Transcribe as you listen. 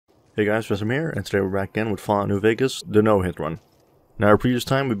Hey guys, Vesam here, and today we're back again with Fallout New Vegas, the no-hit run. Now, our previous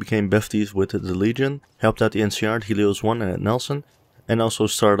time we became besties with the Legion, helped out the NCR at Helios 1 and at Nelson, and also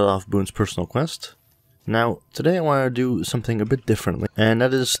started off Boone's personal quest. Now, today I want to do something a bit differently, and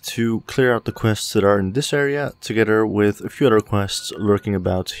that is to clear out the quests that are in this area, together with a few other quests lurking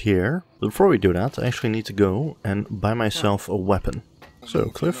about here. But before we do that, I actually need to go and buy myself a weapon. So,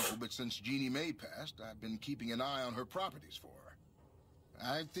 Cliff. But since Jeannie Mae passed, I've been keeping an eye on her properties for her.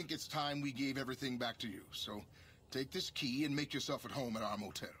 I think it's time we gave everything back to you, so take this key and make yourself at home at our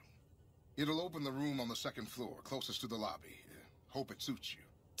motel. It'll open the room on the second floor, closest to the lobby. Hope it suits you.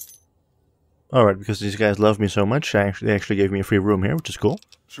 Alright, because these guys love me so much, they actually gave me a free room here, which is cool.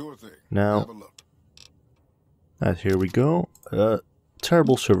 Sure thing. Now, have a look. Here we go.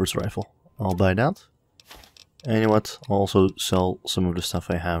 Terrible service rifle. I'll buy that. And you know what? I'll also sell some of the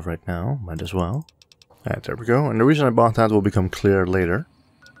stuff I have right now. Might as well. Alright, there we go. And the reason I bought that will become clear later.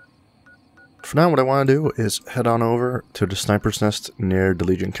 For now, what I want to do is head on over to the sniper's nest near the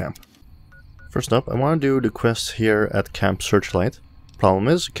Legion camp. First up, I want to do the quest here at Camp Searchlight. Problem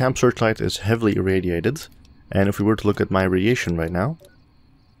is, Camp Searchlight is heavily irradiated, and if we were to look at my radiation right now,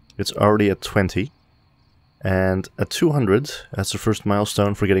 it's already at 20. And at 200, that's the first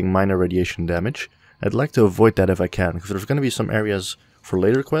milestone for getting minor radiation damage. I'd like to avoid that if I can, because there's going to be some areas for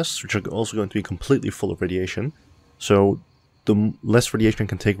later quests which are also going to be completely full of radiation. So the less radiation I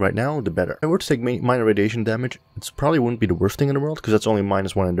can take right now, the better. If I were to take minor radiation damage, it probably wouldn't be the worst thing in the world, because that's only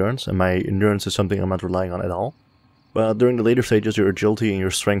 -1 endurance, and my endurance is something I'm not relying on at all. But during the later stages, your agility and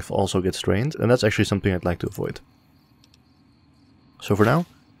your strength also gets drained, and that's actually something I'd like to avoid. So for now,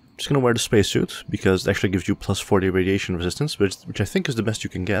 I'm just going to wear the spacesuit, because it actually gives you +40 radiation resistance, which I think is the best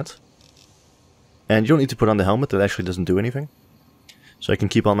you can get. And you don't need to put on the helmet, that actually doesn't do anything. So I can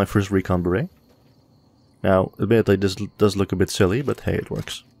keep on my first recon beret. Now, admittedly, this does look a bit silly, but hey, it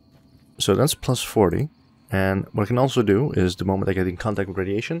works. So that's +40, and what I can also do is, the moment I get in contact with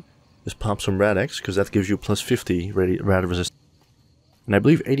radiation, is pop some Rad-X, because that gives you +50 rad resistance. And I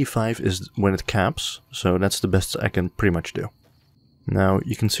believe 85 is when it caps, so that's the best I can pretty much do. Now,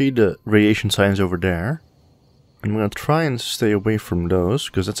 you can see the radiation signs over there. I'm going to try and stay away from those,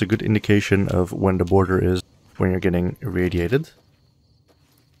 because that's a good indication of when the border is when you're getting irradiated.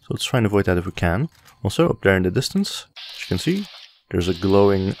 So let's try and avoid that if we can. Also, up there in the distance, as you can see, there's a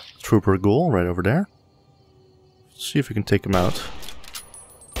glowing trooper ghoul right over there. Let's see if we can take him out.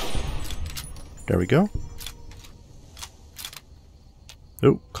 There we go.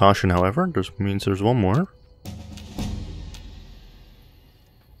 Oh, caution, however, this means there's one more.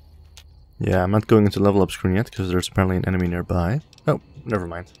 Yeah, I'm not going into level up screen yet, because there's apparently an enemy nearby. Oh, never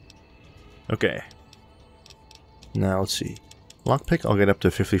mind. Okay. Now, let's see. Lockpick, I'll get up to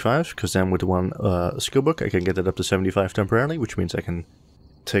 55, because then with the one skill book, I can get it up to 75 temporarily, which means I can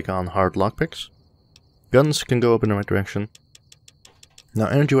take on hard lockpicks. Guns can go up in the right direction. Now,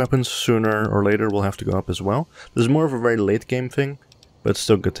 energy weapons, sooner or later, will have to go up as well. This is more of a very late game thing, but it's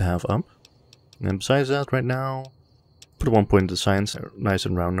still good to have up. And besides that, right now, put a 1 point into science, a nice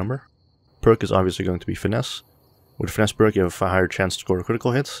and round number. Perk is obviously going to be finesse. With the finesse perk, you have a higher chance to score a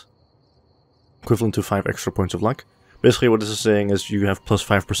critical hit, equivalent to 5 extra points of luck. Basically, what this is saying is you have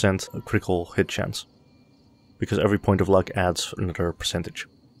 +5% critical hit chance, because every point of luck adds another percentage.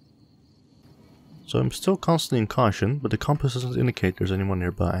 So I'm still constantly in caution, but the compass doesn't indicate there's anyone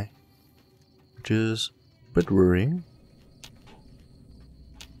nearby, which is a bit worrying.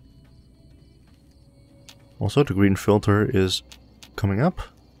 Also, the green filter is coming up.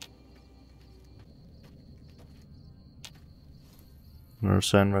 Another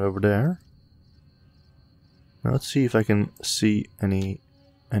sign right over there. Now let's see if I can see any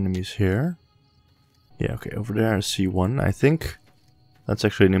enemies here. Yeah, okay, over there I see one. I think that's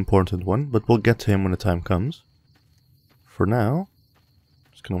actually an important one, but we'll get to him when the time comes. For now,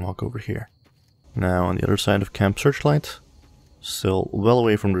 I'm just gonna walk over here. Now on the other side of Camp Searchlight, still well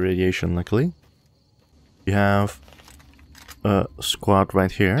away from the radiation, luckily. We have a squad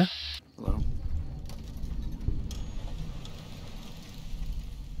right here. Hello.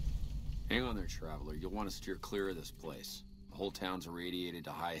 Hang on there, traveler. You'll want to steer clear of this place. The whole town's irradiated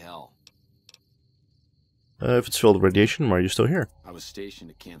to high hell. If it's filled with radiation, why are you still here? I was stationed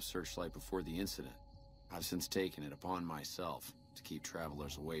at Camp Searchlight before the incident. I've since taken it upon myself to keep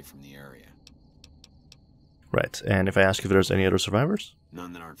travelers away from the area. Right, and if I ask if there's any other survivors?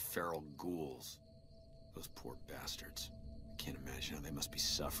 None that aren't feral ghouls. Those poor bastards. I can't imagine how they must be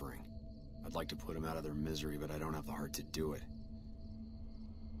suffering. I'd like to put them out of their misery, but I don't have the heart to do it.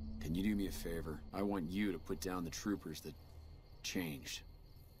 Can you do me a favor? I want you to put down the troopers that changed,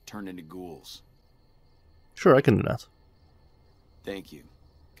 turned into ghouls. Sure, I can do that. Thank you.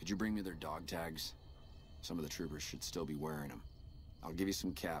 Could you bring me their dog tags? Some of the troopers should still be wearing them. I'll give you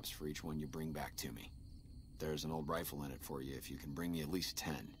some caps for each one you bring back to me. There's an old rifle in it for you if you can bring me at least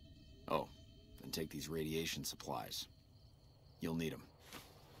 10. Oh, then take these radiation supplies. You'll need them.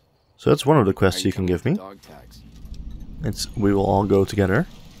 So that's one of the quests you can give me. Dog tags. It's we will all go together.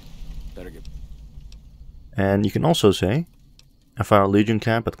 Better get... And you can also say, I found a Legion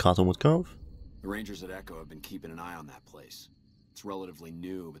camp at Cottonwood Cove. The Rangers at Echo have been keeping an eye on that place. It's relatively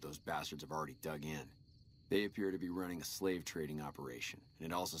new, but those bastards have already dug in. They appear to be running a slave trading operation, and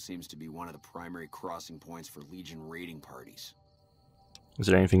it also seems to be one of the primary crossing points for Legion raiding parties. Is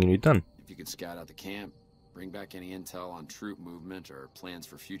there anything you need done? If you could scout out the camp, bring back any intel on troop movement or plans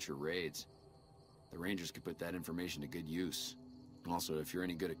for future raids, the Rangers could put that information to good use. Also, if you're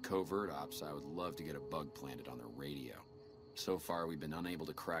any good at covert ops, I would love to get a bug planted on their radio. So far, we've been unable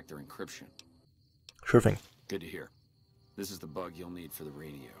to crack their encryption. Sure thing. Good to hear. This is the bug you'll need for the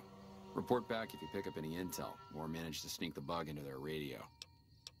radio. Report back if you pick up any intel, or manage to sneak the bug into their radio.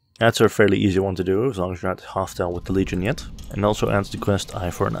 That's a fairly easy one to do, as long as you're not hostile with the Legion yet. And also adds the quest Eye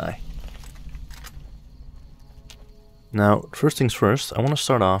for an Eye. Now, first things first, I want to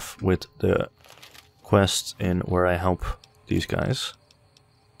start off with the quest in where I help these guys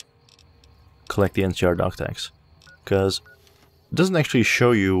collect the NCR dog tags. Because it doesn't actually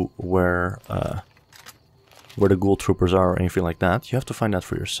show you where the ghoul troopers are or anything like that. You have to find out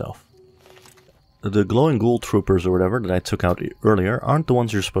for yourself. The glowing ghoul troopers or whatever that I took out earlier aren't the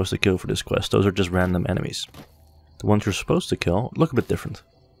ones you're supposed to kill for this quest. Those are just random enemies. The ones you're supposed to kill look a bit different.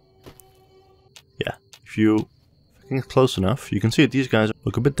 Yeah, if you get close enough, you can see that these guys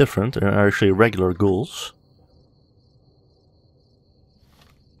look a bit different and are actually regular ghouls.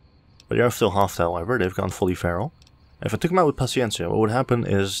 But they are still hostile, however. They've gone fully feral. If I took them out with Paciencia, what would happen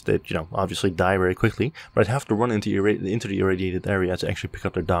is they'd, obviously die very quickly, but I'd have to run into the irradiated area to actually pick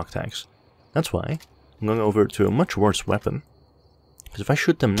up their dog tags. That's why I'm going over to a much worse weapon. Because if I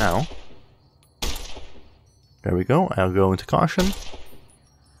shoot them now... There we go, I'll go into caution.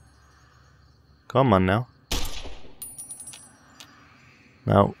 Come on now.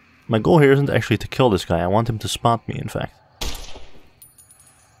 Now, my goal here isn't actually to kill this guy, I want him to spot me, in fact.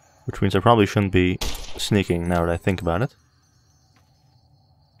 Which means I probably shouldn't be sneaking now that I think about it.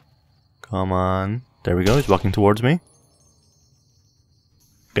 Come on. There we go, he's walking towards me.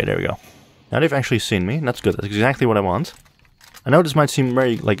 Okay, there we go. Now they've actually seen me, and that's good. That's exactly what I want. I know this might seem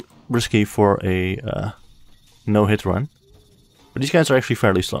very, risky for a no-hit run. But these guys are actually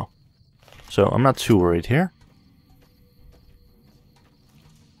fairly slow. So I'm not too worried here.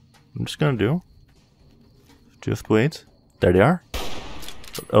 I'm just gonna do... Just wait. There they are.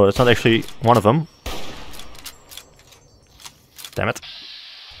 Oh, that's not actually one of them. Damn it.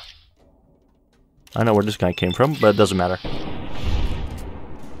 I know where this guy came from, but it doesn't matter.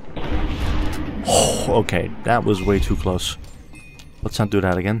 Oh, okay, that was way too close. Let's not do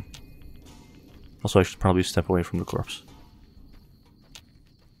that again. Also, I should probably step away from the corpse.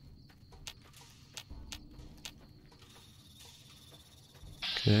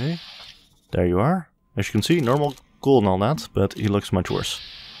 Okay. There you are. As you can see, normal ghoul and all that, but he looks much worse.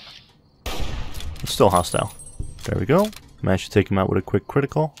 It's still hostile. There we go. Managed to take him out with a quick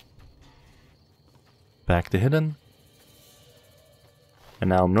critical. Back to hidden. And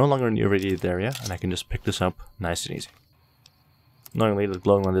now I'm no longer in the irradiated area, and I can just pick this up nice and easy. Knowingly, the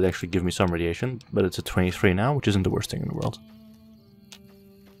glowing one did actually give me some radiation, but it's at 23 now, which isn't the worst thing in the world.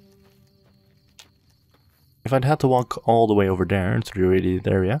 If I'd had to walk all the way over there into the irradiated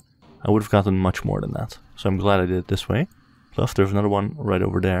area, I would have gotten much more than that. So I'm glad I did it this way. Plus, there's another one right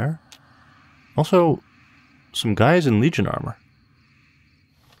over there. Also, some guys in Legion armor.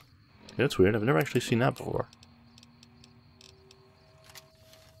 Okay, that's weird, I've never actually seen that before.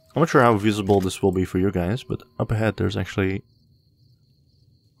 I'm not sure how visible this will be for you guys, but up ahead there's actually...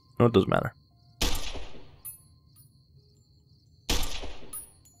 No, it doesn't matter.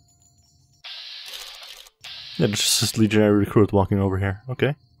 Yeah, there's just this legionary recruit walking over here.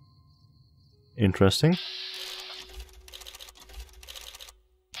 Okay. Interesting.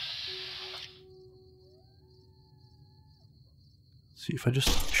 See if I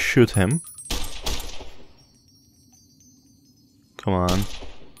just shoot him. Come on.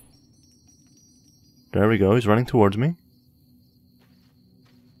 There we go, he's running towards me.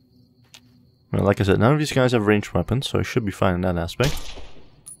 Well, like I said, none of these guys have ranged weapons, so I should be fine in that aspect.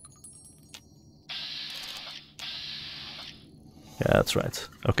 Yeah, that's right.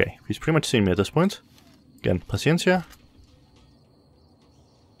 Okay, he's pretty much seen me at this point. Again, paciencia.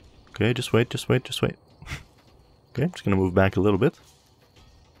 Okay, just wait, just wait, just wait. Okay, I'm just gonna move back a little bit.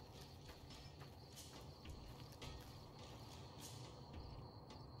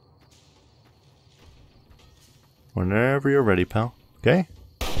 Whenever you're ready, pal. Okay.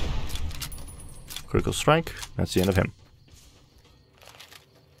 Critical strike. That's the end of him.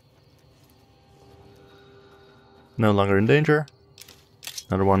 No longer in danger.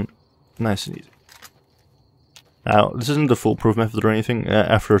 Another one. Nice and easy. Now, this isn't the foolproof method or anything.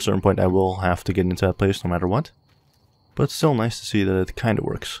 After a certain point I will have to get into that place no matter what. But it's still nice to see that it kind of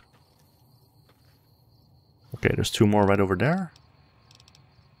works. Okay, there's 2 more right over there.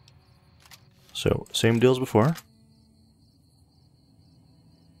 So, same deal as before.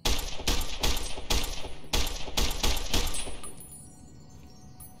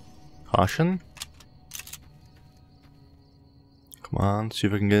 Caution. Come on, see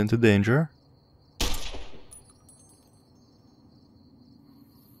if I can get into danger.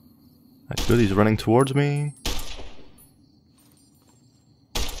 That's good, he's running towards me.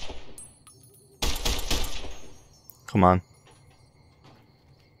 Come on.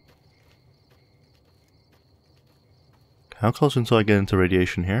 How close until I get into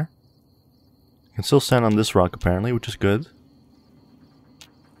radiation here? I can still stand on this rock apparently, which is good.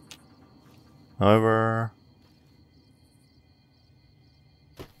 However...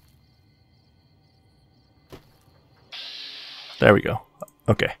 There we go.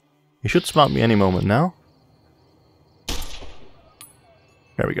 Okay. He should spot me any moment now.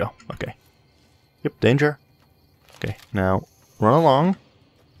 There we go. Okay. Yep, danger. Okay, now run along.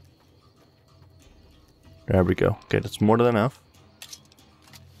 There we go. Okay, that's more than enough.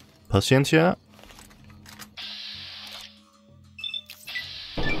 Paciencia.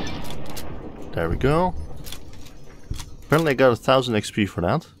 There we go. Apparently I got 1000 XP for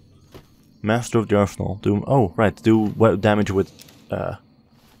that. Master of the Arsenal. Do damage with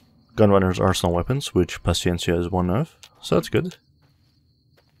Gunrunner's arsenal weapons, which Paciencia is one of. So that's good.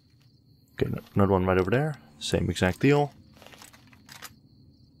 Okay, another one right over there. Same exact deal.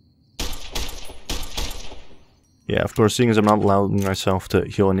 Yeah, of course, seeing as I'm not allowing myself to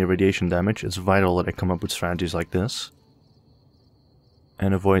heal any radiation damage, it's vital that I come up with strategies like this.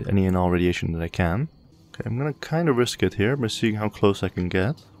 And avoid any and all radiation that I can. Okay, I'm gonna kind of risk it here by seeing how close I can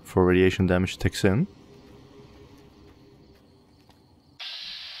get before radiation damage ticks in.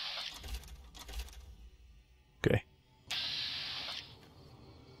 Okay.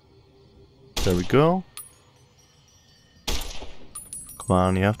 There we go. Come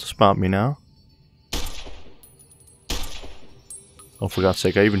on, you have to spot me now. Oh, for God's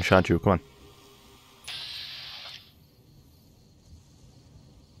sake, I even shot you. Come on.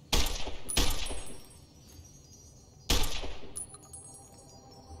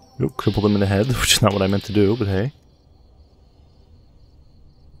 Nope, crippled him in the head, which is not what I meant to do, but hey.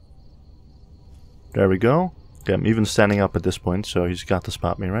 There we go. Okay, I'm even standing up at this point, so he's got to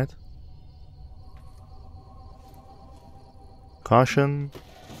spot me, right? Caution.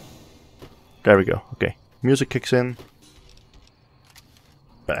 There we go. Okay, music kicks in.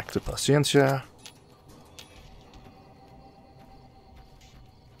 Back to Paciencia.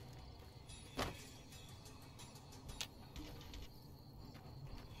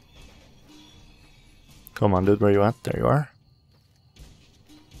 Come on, dude, where you at? There you are.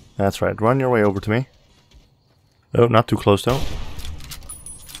 That's right, run your way over to me. Oh, not too close though.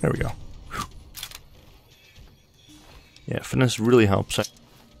 There we go. Whew. Yeah, fitness really helps.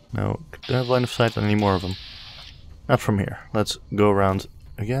 Now, do I have line of sight on any more of them? Not from here. Let's go around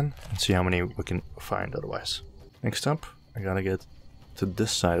again and see how many we can find otherwise. Next up, I gotta get to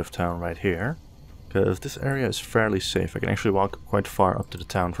this side of town right here. Because this area is fairly safe. I can actually walk quite far up to the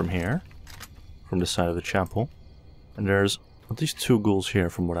town from here. From this side of the chapel. And there's at least 2 ghouls here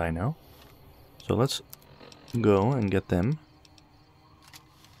from what I know. So let's go and get them.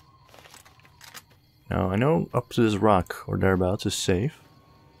 Now I know up to this rock or thereabouts is safe.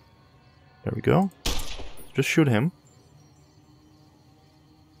 There we go. Just shoot him.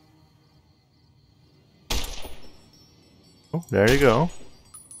 Oh, there you go.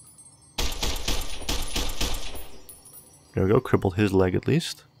 There we go, crippled his leg at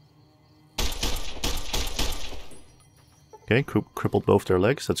least. Okay, crippled both their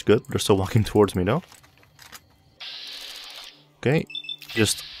legs, that's good. They're still walking towards me though. Okay,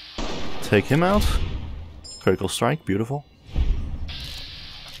 just take him out. Critical strike, beautiful.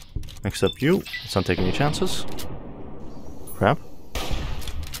 Next up you, let's not take any chances. Crap.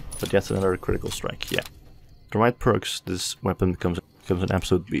 But yet another critical strike, yeah. The right perks, this weapon becomes an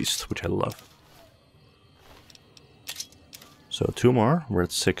absolute beast, which I love. So 2 more, we're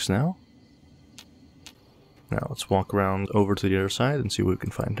at 6 now. Now let's walk around over to the other side and see what we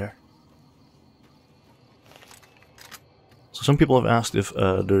can find there. So some people have asked if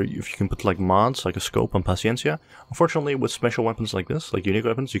you can put like mods, like a scope on Paciencia. Unfortunately with special weapons like this, like unique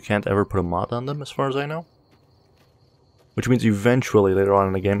weapons, you can't ever put a mod on them as far as I know. Which means eventually, later on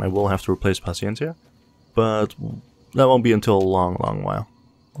in the game, I will have to replace Paciencia. But that won't be until a long, long while.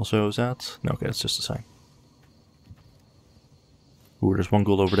 Also, is that? No, okay, it's just a sign. Ooh, there's one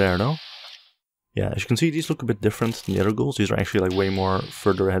ghoul over there, though. Yeah, as you can see, these look a bit different than the other ghouls. These are actually like way more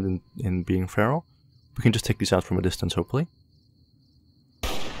further ahead in being feral. We can just take these out from a distance, hopefully.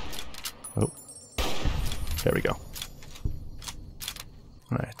 Oh. There we go.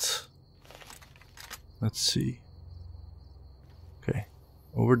 Alright. Let's see. Okay.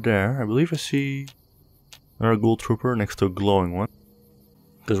 Over there, I believe I see another ghoul trooper next to a glowing one.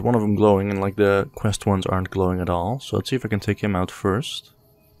 There's one of them glowing, and like the quest ones aren't glowing at all. So let's see if I can take him out first.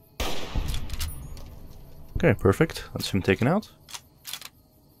 Okay, perfect. That's him taken out.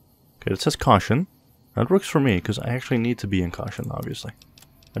 Okay, it says caution. That works for me, because I actually need to be in caution, obviously.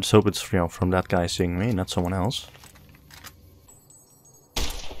 I just hope it's, you know, from that guy seeing me, not someone else.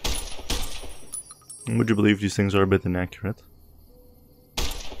 Would you believe these things are a bit inaccurate?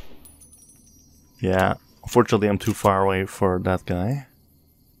 Yeah, unfortunately I'm too far away for that guy.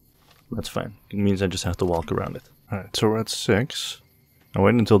 That's fine. It means I just have to walk around it. Alright, so we're at 6. I'll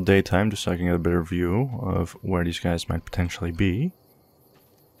wait until daytime just so I can get a better view of where these guys might potentially be.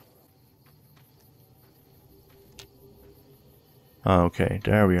 Okay,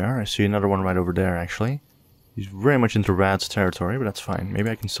 there we are. I see another one right over there, actually. He's very much into Rad's territory, but that's fine. Maybe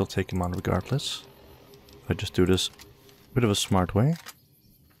I can still take him on regardless. If I just do this a bit of a smart way.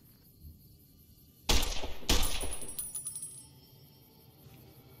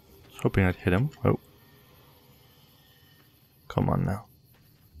 Hoping I'd hit him. Oh. Come on now.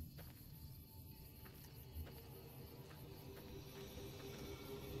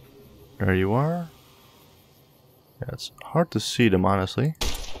 There you are. Yeah, it's hard to see them, honestly.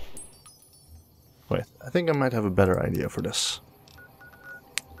 Wait, I think I might have a better idea for this.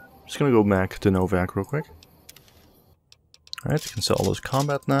 I'm just gonna go back to Novak real quick. Alright, you can sell all those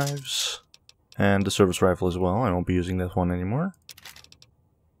combat knives. And the service rifle as well. I won't be using that one anymore.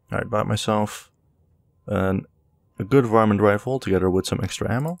 Alright, bought myself a good varmint rifle together with some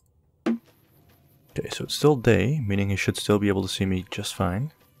extra ammo. Okay, so it's still day, meaning he should still be able to see me just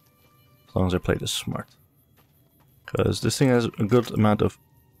fine. As long as I play this smart. Because this thing has a good amount of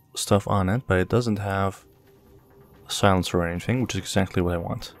stuff on it, but it doesn't have a silencer or anything, which is exactly what I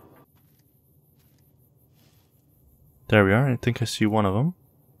want. There we are, I think I see one of them.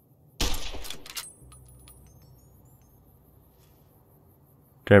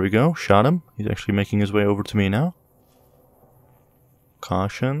 There we go, shot him. He's actually making his way over to me now.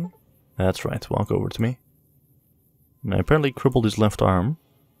 Caution. That's right, walk over to me. And I apparently crippled his left arm.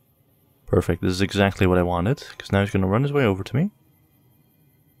 Perfect, this is exactly what I wanted, because now he's going to run his way over to me.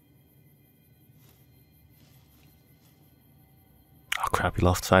 Oh crap, he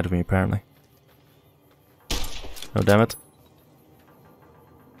lost sight of me apparently. Oh damn it.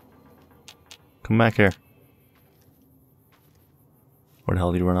 Come back here. Where the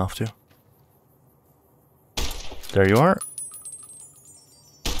hell did you run off to? There you are.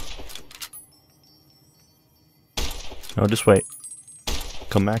 No, this way.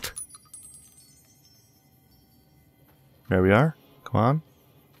 Come back. There we are. Come on.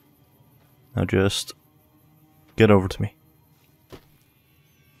 Now just get over to me. Yeah,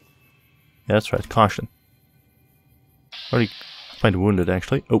 that's right. Caution. Already quite wounded,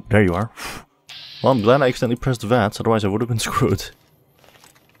 actually. Oh, there you are. Well, I'm glad I accidentally pressed VATS, otherwise I would have been screwed.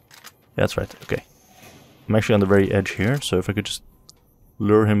 Yeah, that's right. Okay. I'm actually on the very edge here, so if I could just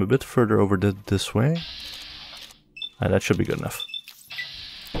lure him a bit further over this way. That should be good enough.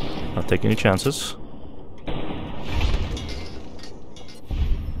 Not taking any chances.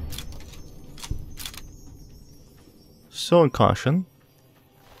 Still in caution.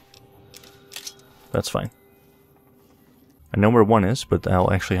 That's fine. I know where one is, but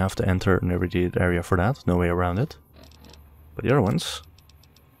I'll actually have to enter an irradiated area for that. No way around it. But the other ones,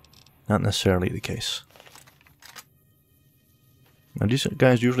 not necessarily the case. Now these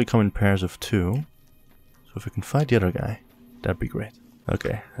guys usually come in pairs of 2. So if we can fight the other guy, that'd be great.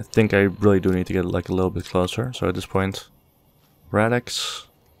 Okay, I think I really do need to get like a little bit closer. So at this point, Radix.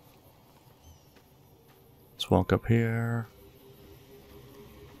 Let's walk up here.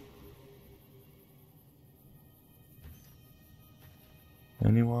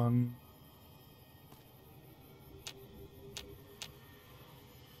 Anyone?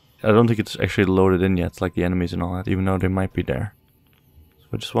 I don't think it's actually loaded in yet, like the enemies and all that, even though they might be there. So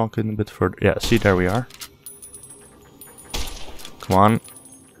I just walk in a bit further. Yeah, see, there we are. Come on.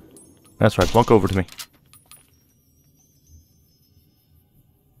 That's right, walk over to me.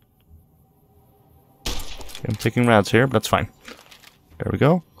 Okay, I'm taking rads here, but that's fine. There we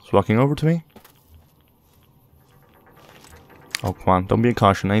go. He's walking over to me. Oh, come on. Don't be in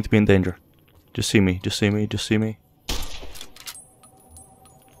caution. I need to be in danger. Just see me. Just see me. Just see me.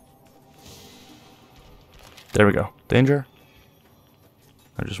 There we go. Danger.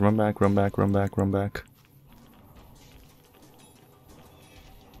 I just run back, run back, run back, run back.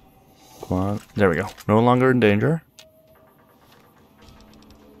 Come on. There we go. No longer in danger.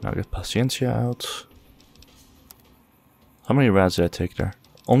 Now get Paciencia out. How many rats did I take there?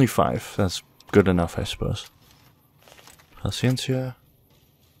 Only 5. That's good enough, I suppose. Paciencia.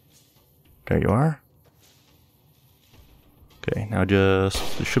 There you are. Okay, now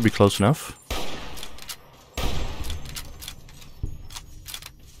just... This should be close enough.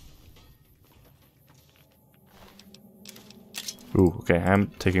 Ooh, okay, I'm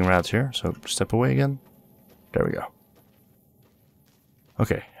taking rats here, so step away again. There we go.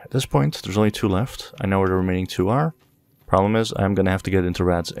 Okay, at this point, there's only 2 left. I know where the remaining 2 are. Problem is, I'm gonna have to get into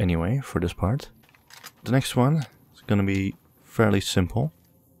rats anyway for this part. The next one is gonna be fairly simple.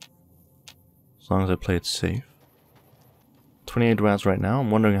 As long as I play it safe. 28 rats right now.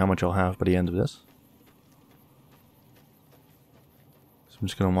 I'm wondering how much I'll have by the end of this. So I'm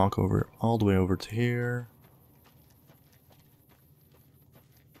just gonna walk over all the way over to here.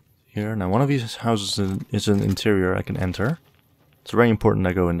 Here. Now one of these houses is an interior I can enter. It's very important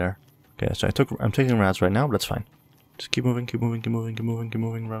I go in there. Okay, so I'm taking rats right now, but that's fine. Just keep moving, keep moving, keep moving, keep moving, keep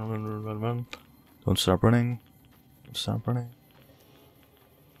moving, run, run, run, run, run. Don't stop running. Don't stop running.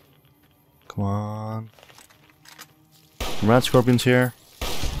 Come on. Some rat scorpions here.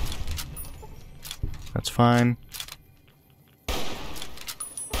 That's fine.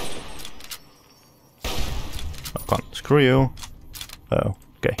 Oh, come on, screw you. Uh-oh,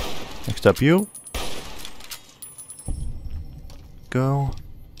 okay. Next up, you. Go.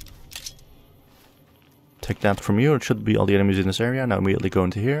 Take that from you. It should be all the enemies in this area. Now immediately go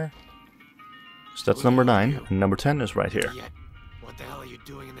into here. So that's number 9, and number 10 is right here. What the hell are you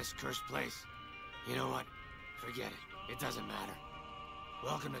doing in this cursed place? You know what? Forget it. It doesn't matter.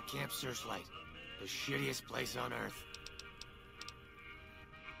 Welcome to Camp Searchlight, the shittiest place on Earth.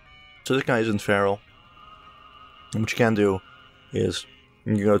 So this guy isn't feral. And what you can do is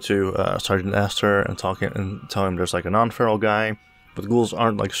you go to Sergeant Astor and tell him there's like a non-feral guy, but ghouls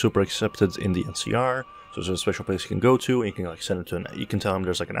aren't like super accepted in the NCR. So there's a special place you can go to, and you can like send him to you can tell him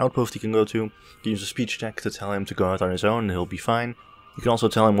there's like an outpost he can go to. You can use a speech check to tell him to go out on his own, and he'll be fine. You can also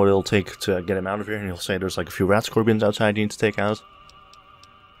tell him what it'll take to get him out of here, and he'll say there's like a few rat scorpions outside you need to take out.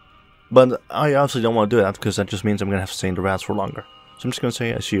 But I obviously don't want to do that, because that just means I'm going to have to stay in the rats for longer. So I'm just going to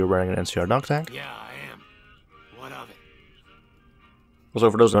say, I see you're wearing an NCR dog tag. Yeah, I am. What of it?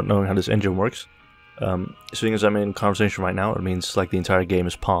 Also, for those not knowing how this engine works, seeing as I'm in conversation right now, it means like the entire game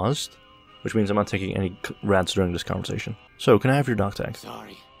is paused, which means I'm not taking any rats during this conversation. So, can I have your dog tag?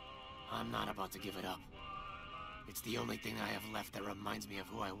 Sorry, I'm not about to give it up. It's the only thing I have left that reminds me of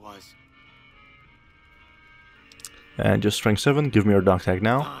who I was. And just strength 7, give me your dog tag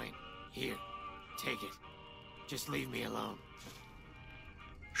now. Fine. Here, take it. Just leave me alone.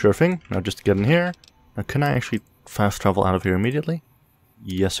 Sure thing. Now just to get in here. Now can I actually fast travel out of here immediately?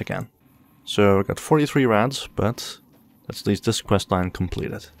 Yes, I can. So I got 43 rats, but that's at least this quest line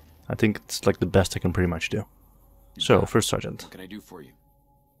completed. I think it's like the best I can pretty much do. So, First Sergeant. What can I do for you?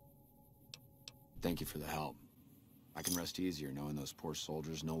 Thank you for the help. I can rest easier knowing those poor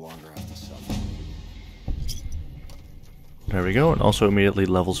soldiers no longer have to suffer. There we go, and also immediately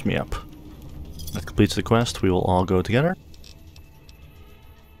levels me up. That completes the quest, we will all go together.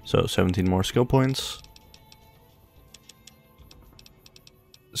 So, 17 more skill points.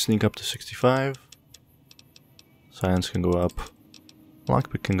 Sneak up to 65. Science can go up.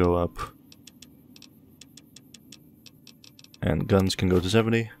 Lockpick can go up. And guns can go to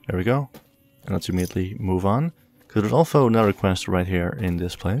 70. There we go. And let's immediately move on. Because there's also another quest right here in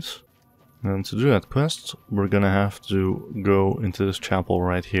this place. And to do that quest, we're gonna have to go into this chapel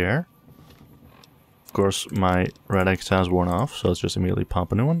right here. Of course, my red X has worn off, so let's just immediately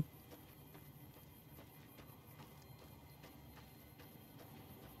pop a new one.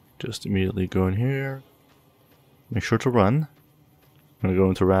 Just immediately go in here. Make sure to run. I'm gonna go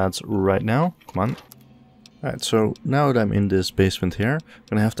into rats right now. Come on. Alright, so now that I'm in this basement here, I'm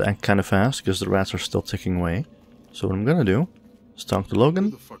gonna have to act kind of fast because the rats are still ticking away. So what I'm gonna do is talk to Logan.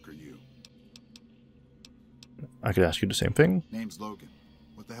 Who the fuck are you? I could ask you the same thing. Name's Logan.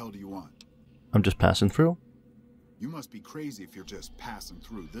 What the hell do you want? I'm just passing through. You must be crazy if you're just passing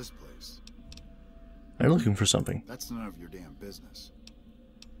through this place. Are you looking for something? That's none of your damn business.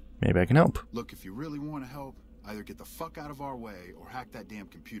 Maybe I can help. Look, if you really want to help, either get the fuck out of our way or hack that damn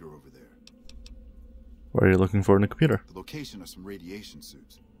computer over there. What are you looking for in the computer? The location of some radiation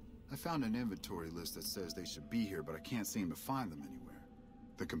suits. I found an inventory list that says they should be here, but I can't seem to find them anywhere.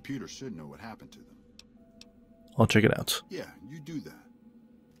 The computer should know what happened to them. I'll check it out. Yeah, you do that.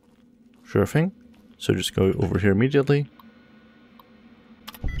 Sure thing. So just go over here immediately.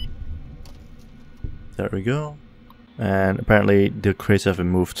 There we go. And apparently the crates have been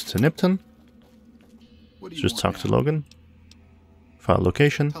moved to Nipton. What do you Just want talk now? to Logan. File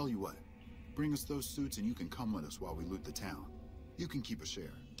location. Tell you what, bring us those suits and you can come with us while we loot the town. You can keep a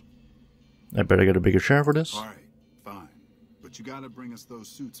share. I better get a bigger share for this. Alright, fine. But you gotta bring us those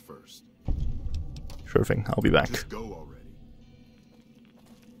suits first. Sure thing, I'll be back. Just go already.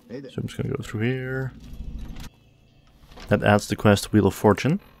 Hey there. So I'm just gonna go through here. That adds the quest Wheel of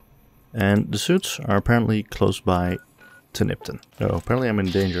Fortune. And the suits are apparently close by to Nipton. Oh, apparently I'm in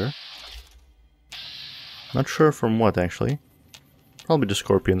danger. Not sure from what, actually. Probably the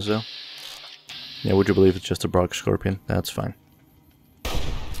scorpions, though. Yeah, would you believe it's just a Brock scorpion? That's fine.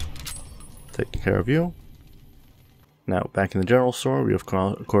 Taking care of you. Now, back in the general store, we of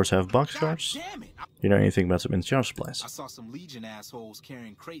course have boxcars. Damn it! You know anything about some NCR supplies? I saw some Legion assholes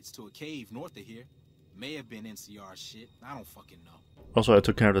carrying crates to a cave north of here. May have been NCR shit. I don't fucking know. Also, I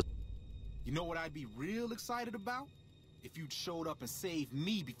took care of the... You know what I'd be real excited about? If you'd showed up and saved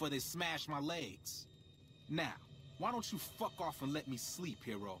me before they smashed my legs. Now, why don't you fuck off and let me sleep,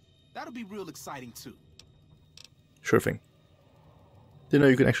 hero? That'll be real exciting too. Sure thing. Didn't know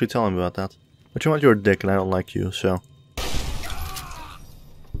you could actually tell him about that. But you want you're a dick and I don't like you, so...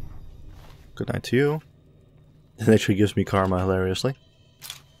 Good night to you. It actually gives me karma, hilariously.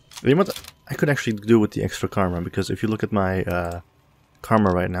 You know what I could actually do with the extra karma, because if you look at my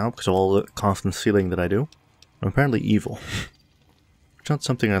karma right now, because of all the constant stealing that I do, I'm apparently evil. It's not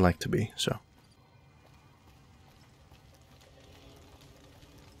something I like to be, so...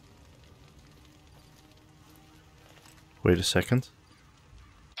 Wait a second.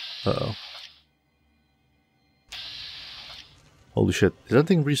 Uh-oh. Holy shit, did that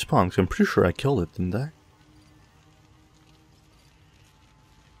thing respawn? 'Cause I'm pretty sure I killed it, didn't I?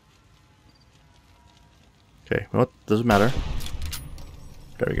 Okay, well, doesn't matter.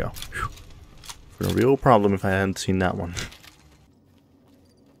 There we go. Whew. For a real problem if I hadn't seen that one.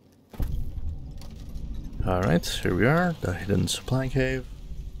 Alright, here we are, the hidden supply cave.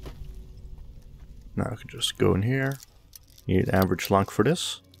 Now I can just go in here. You need average luck for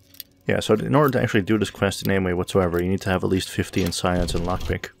this. Yeah, so in order to actually do this quest in any way whatsoever, you need to have at least 50 in science and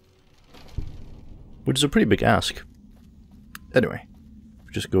lockpick. Which is a pretty big ask. Anyway,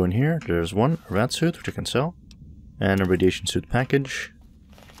 just go in here, there's one, a rat suit, which I can sell, and a radiation suit package.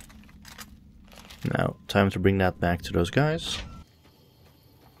 Now, time to bring that back to those guys.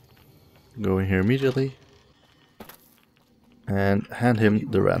 Go in here immediately. And hand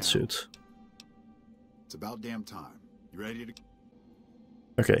him the rat suit. It's about damn time. You ready to...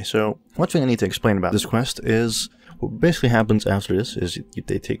 Okay, so one thing I need to explain about this quest is what basically happens after this is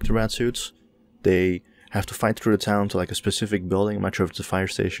they take the rat suits, they have to fight through the town to like a specific building. I'm not sure if it's a fire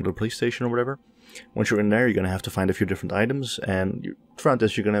station or police station or whatever. Once you're in there, you're going to have to find a few different items, and throughout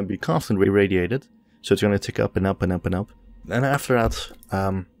this you're going to be constantly irradiated, so it's going to tick up and up and up and up. And after that,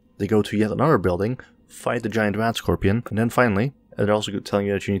 they go to yet another building, fight the giant rat scorpion, and then finally, they're also telling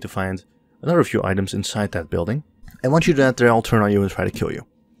you that you need to find another few items inside that building. And once you do that, they all turn on you and try to kill you.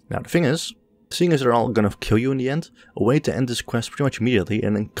 Now the thing is, seeing as they're all gonna kill you in the end, a way to end this quest pretty much immediately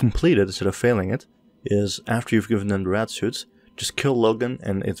and then complete it instead of failing it, is after you've given them the rat suits, just kill Logan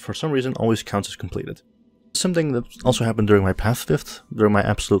and it for some reason always counts as completed. Something that also happened during my Path 5th, during my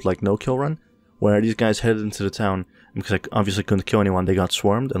absolute like no-kill run, where these guys headed into the town, and because I obviously couldn't kill anyone, they got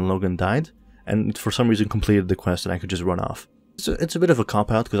swarmed and Logan died, and for some reason completed the quest and I could just run off. It's a bit of a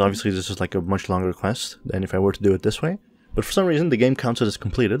cop-out, because obviously this is like a much longer quest than if I were to do it this way. But for some reason, the game counts it as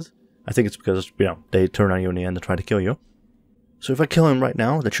completed. I think it's because, you know, they turn on you in the end and try to kill you. So if I kill him right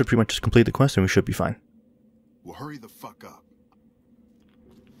now, that should pretty much just complete the quest and we should be fine. Well, hurry the fuck up.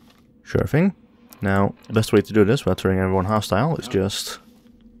 Sure thing. Now, the best way to do this without turning everyone hostile is just...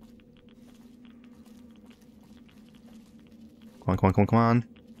 Come on, come on, come on, come on.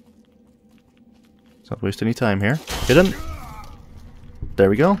 Let's not waste any time here. Hit him! There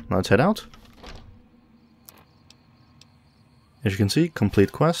we go, now let's head out. As you can see,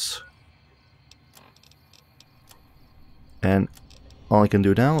 complete quests. And all I can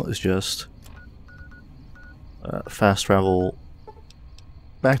do now is just fast travel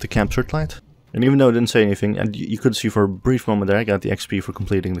back to Camp Searchlight. And even though I didn't say anything, and you could see for a brief moment there, I got the XP for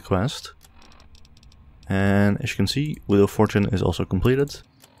completing the quest. And as you can see, Wheel of Fortune is also completed.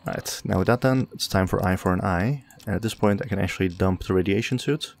 Alright, now with that done, it's time for eye for an eye. And at this point I can actually dump the radiation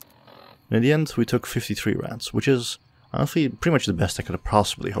suit. And in the end we took 53 rats, which is Honestly, pretty much the best I could have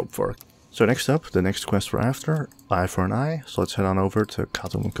possibly hoped for. So next up, the next quest we're after, Eye for an Eye, so let's head on over to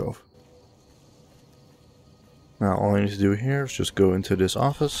Cottonwood Cove. Now all I need to do here is just go into this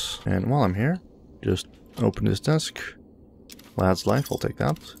office, and while I'm here, just open this desk. Lad's Life, I'll take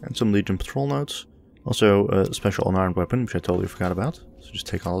that, and some Legion Patrol notes. Also a special unarmed weapon, which I totally forgot about, so just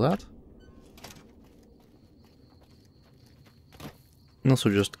take all of that. And also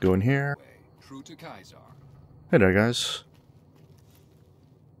just go in here. Hey there guys.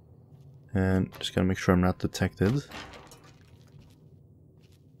 And just gotta make sure I'm not detected.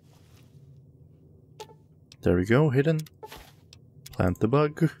 There we go, hidden. Plant the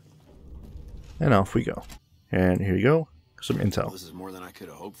bug. And off we go. And here you go, some intel. This is more than I could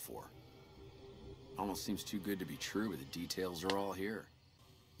have hoped for. Almost seems too good to be true, but the details are all here.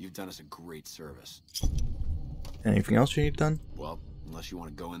 You've done us a great service. Anything else you need done? Well, unless you want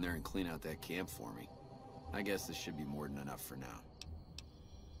to go in there and clean out that camp for me. I guess this should be more than enough for now.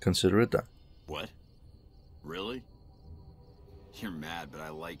 Consider it done. What? Really? You're mad, but I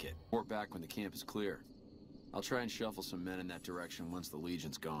like it. Report back when the camp is clear. I'll try and shuffle some men in that direction once the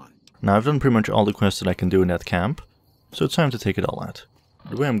Legion's gone. Now I've done pretty much all the quests that I can do in that camp, so it's time to take it all out.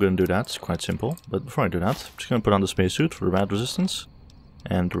 The way I'm going to do that is quite simple, but before I do that, I'm just going to put on the spacesuit for the rad resistance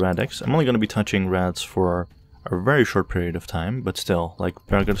and the rad X. I'm only going to be touching rads for a very short period of time, but still, like,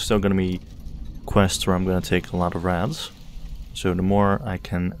 there are still going to be quests where I'm going to take a lot of rads. So the more I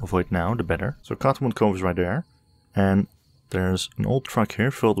can avoid now, the better. So Cottonwood Cove is right there, and there's an old truck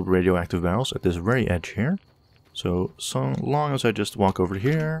here filled with radioactive barrels at this very edge here. So long as I just walk over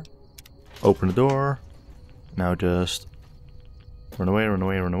here, open the door, now just run away, run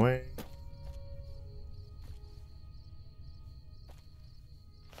away, run away.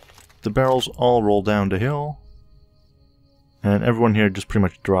 The barrels all roll down the hill, and everyone here just pretty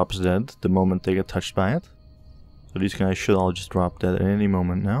much drops dead the moment they get touched by it. So these guys should all just drop dead at any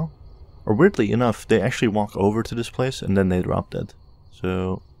moment now. Or weirdly enough, they actually walk over to this place and then they drop dead.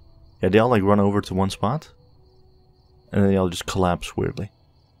 So yeah, they all like run over to one spot, and then they all just collapse weirdly.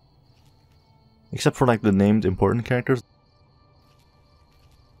 Except for like the named important characters.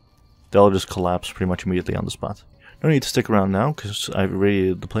 They all just collapse pretty much immediately on the spot. No need to stick around now, because I've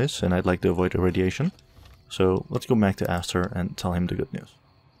irradiated the place and I'd like to avoid irradiation. So let's go back to Aster and tell him the good news.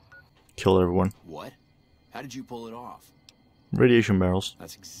 Kill everyone. What? How did you pull it off? Radiation barrels.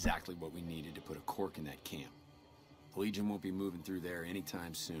 That's exactly what we needed to put a cork in that camp. The Legion won't be moving through there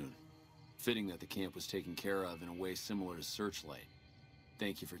anytime soon. Fitting that the camp was taken care of in a way similar to Searchlight.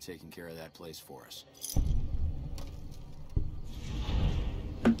 Thank you for taking care of that place for us.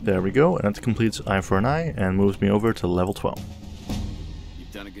 There we go, and that completes Eye for an Eye and moves me over to level 12.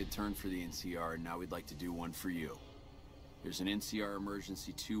 You've done a good turn for the NCR, and now we'd like to do one for you. There's an NCR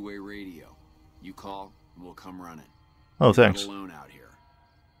emergency two-way radio. You call, and we'll come running. Oh, thanks. You're not alone out here.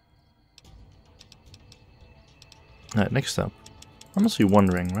 Alright, next up. I'm honestly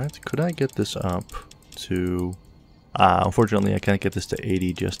wondering, right? Could I get this up to... unfortunately I can't get this to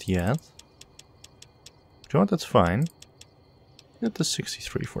 80 just yet. Do you know what? That's fine. Get to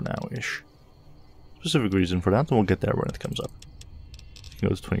 63 for now-ish. Specific reason for that, and we'll get there when it comes up. You can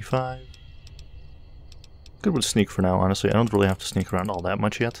go to 25. Good with sneak for now, honestly. I don't really have to sneak around all that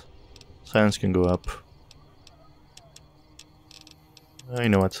much yet. Silence can go up. You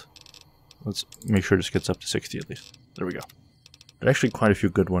know what? Let's make sure this gets up to 60 at least. There we go. There are actually quite a few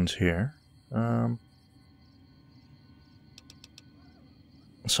good ones here.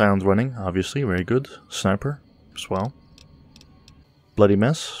 Silent running, obviously, very good. Sniper, as well. Bloody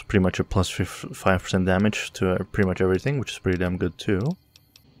Mess, pretty much a plus 5% damage to pretty much everything, which is pretty damn good too.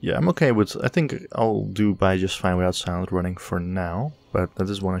 Yeah, I'm okay with... I think I'll do by just fine without silent running for now, but that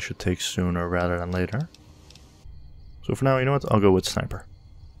is one I should take sooner rather than later. So for now, you know what? I'll go with Sniper.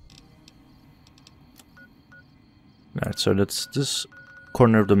 Alright, so that's this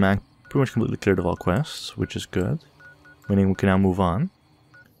corner of the map pretty much completely cleared of all quests, which is good. Meaning we can now move on.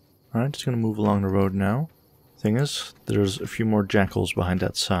 Alright, just gonna move along the road now. Thing is, there's a few more jackals behind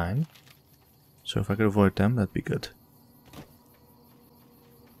that sign. So if I could avoid them, that'd be good.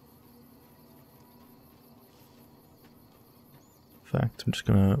 In fact, I'm just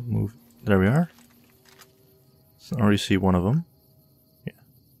gonna move... There we are. I already see one of them.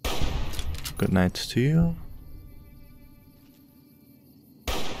 Yeah. Good night to you.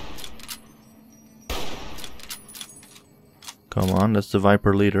 Come on, that's the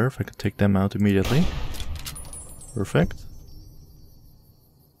Viper leader. If I could take them out immediately. Perfect.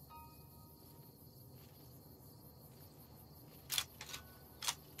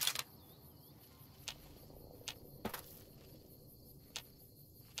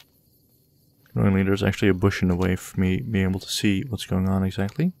 Annoyingly, there's actually a bush in the way for me being able to see what's going on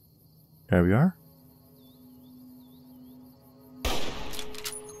exactly. There we are.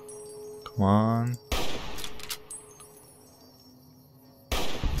 Come on.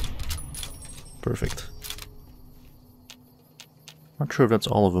 Perfect. Not sure if that's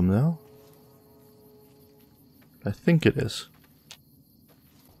all of them though. I think it is.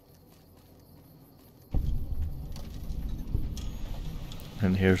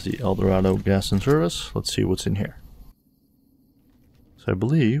 And here's the Eldorado gas and service. Let's see what's in here. So I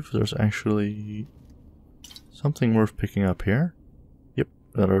believe there's actually something worth picking up here. Yep,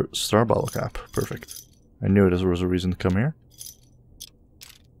 another star bottle cap. Perfect. I knew there was a reason to come here.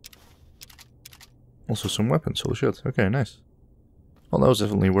 Also some weapons. Holy shit. Okay, nice. Well, that was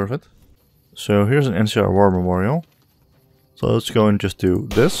definitely worth it. So here's an NCR War Memorial. So let's go and just do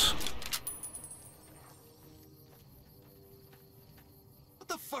this. What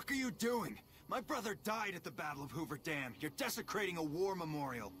the fuck are you doing? My brother died at the Battle of Hoover Dam. You're desecrating a war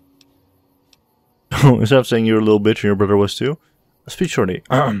memorial. Instead of saying you're a little bitch and your brother was too. Speech shorty.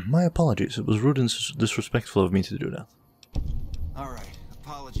 My apologies. It was rude and disrespectful of me to do that. Alright,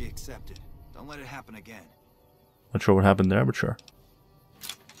 apology accepted. Don't let it happen again. Not sure what happened there, but sure.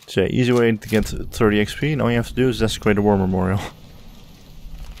 So yeah, easy way to get 30 XP, and all you have to do is desecrate a war memorial.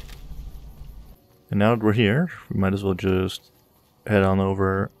 And now that we're here, we might as well just head on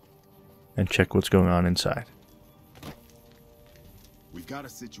over and check what's going on inside. We've got a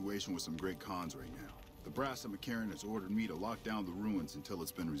situation with some great cons right now. The brass at McCarran has ordered me to lock down the ruins until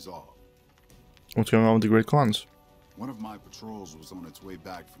it's been resolved. What's going on with the Great Khans? One of my patrols was on its way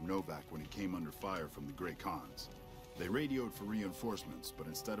back from Novak when it came under fire from the Great Khans. They radioed for reinforcements, but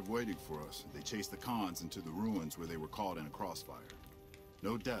instead of waiting for us, they chased the Khans into the ruins where they were caught in a crossfire.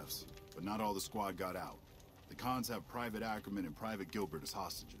 No deaths, but not all the squad got out. The Khans have Private Ackerman and Private Gilbert as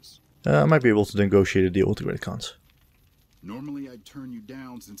hostages. I might be able to negotiate a deal with the Great Khans. Normally I'd turn you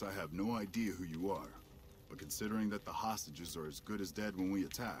down since I have no idea who you are. But considering that the hostages are as good as dead when we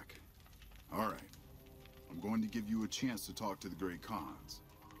attack... Alright. I'm going to give you a chance to talk to the Great Khans.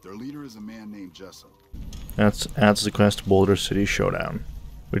 Their leader is a man named Jessup. That adds the quest to Boulder City Showdown.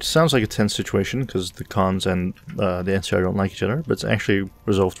 Which sounds like a tense situation, because the Khans and the NCR don't like each other, but it's actually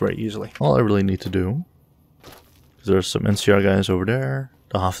resolved very easily. All I really need to do... There's some NCR guys over there,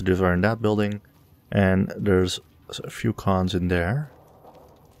 the hostages are in that building, and there's a few Khans in there.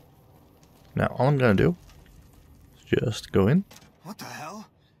 Now, all I'm gonna do is just go in. What the hell?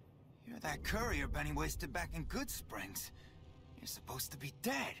 You're that courier Benny wasted back in Good Springs. You're supposed to be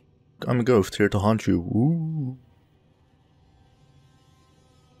dead. I'm a ghost here to haunt you. Ooh.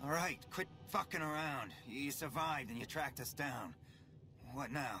 Alright, quit fucking around. You survived and you tracked us down.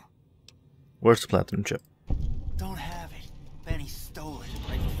 What now? Where's the platinum chip? Don't have it. Benny stole it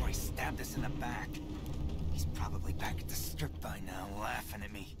right before he stabbed us in the back. He's probably back at the strip by now, laughing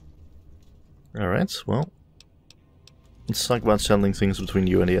at me. Alright, well, let's talk about settling things between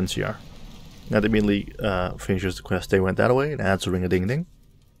you and the NCR. That immediately finishes the quest. They went that way, and adds a ring-a-ding-ding.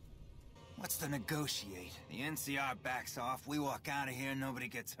 What's to negotiate? The NCR backs off, we walk out of here, nobody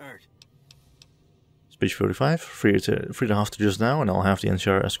gets hurt. Speech 45, free the hostages now, and I'll have the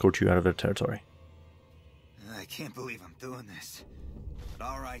NCR escort you out of their territory. I can't believe I'm doing this. But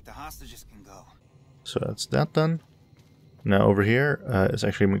alright, the hostages can go. So that's that done. Now over here is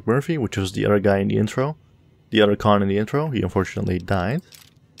actually McMurphy, which was the other guy in the intro. The other Khan in the intro. He unfortunately died.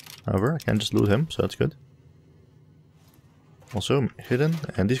 However, I can just loot him, so that's good. Also hidden,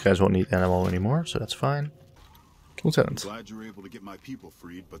 and these guys won't need ammo anymore, so that's fine. Lieutenant. Glad you're able to get my people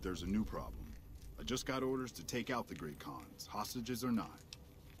freed, but there's a new problem. I just got orders to take out the Great Khans, hostages or not.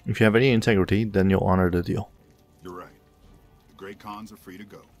 If you have any integrity, then you'll honor the deal. You're right. The Great Khans are free to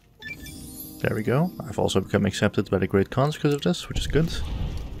go. There we go. I've also become accepted by the Great Khans because of this, which is good.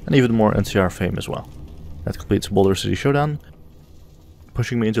 And even more NCR fame as well. That completes Boulder City Showdown,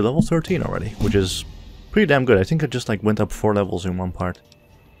 pushing me into level 13 already, which is pretty damn good. I think I just like went up 4 levels in one part.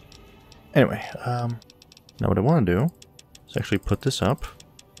 Anyway, now what I want to do is actually put this up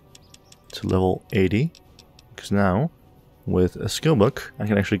to level 80, because now with a skill book I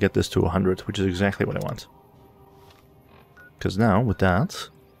can actually get this to 100, which is exactly what I want. Because now with that,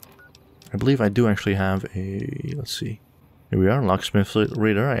 I believe I do actually have a, let's see, here we are, Locksmith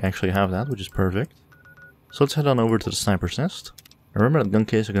Reader. I actually have that, which is perfect. So let's head on over to the Sniper's Nest. Remember that gun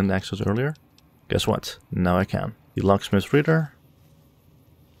case I couldn't access earlier? Guess what? Now I can. The Locksmith Reader.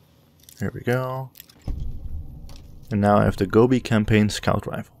 There we go. And now I have the Gobi Campaign Scout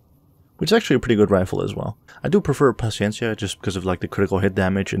Rifle, which is actually a pretty good rifle as well. I do prefer Paciencia just because of like the critical hit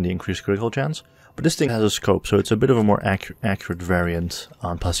damage and the increased critical chance, but this thing has a scope, so it's a bit of a more accurate variant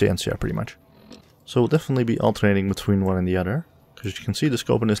on Paciencia pretty much. So we'll definitely be alternating between one and the other. Because you can see the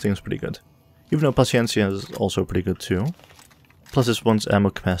scope on this thing is pretty good. Even though Paciencia is also pretty good too. Plus this one's ammo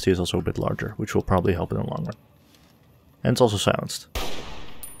capacity is also a bit larger, which will probably help in the long run. And it's also silenced.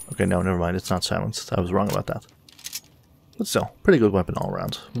 Okay, no, never mind, it's not silenced. I was wrong about that. But still, pretty good weapon all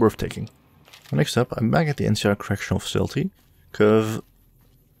around. Worth taking. Next up, I'm back at the NCR Correctional Facility. Because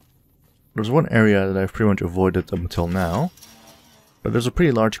there's one area that I've pretty much avoided up until now. But there's a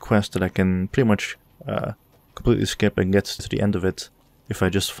pretty large quest that I can pretty much completely skip and get to the end of it if I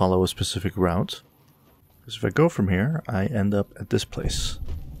just follow a specific route. Because if I go from here, I end up at this place.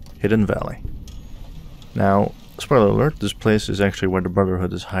 Hidden Valley. Now, spoiler alert, this place is actually where the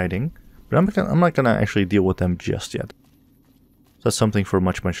Brotherhood is hiding. But I'm not gonna actually deal with them just yet. That's something for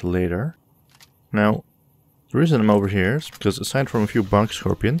much later. Now, the reason I'm over here is because aside from a few bark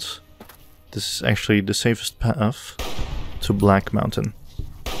scorpions, this is actually the safest path to Black Mountain.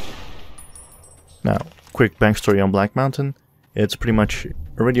 Now, quick backstory on Black Mountain. It's pretty much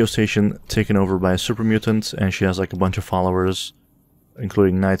a radio station taken over by a Super Mutant, and she has like a bunch of followers,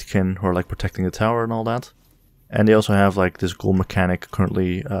 including Nightkin, who are like protecting the tower and all that. And they also have like this ghoul mechanic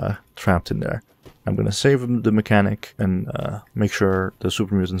currently trapped in there. I'm gonna save the mechanic and make sure the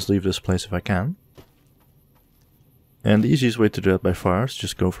Super Mutants leave this place if I can. And the easiest way to do that by far is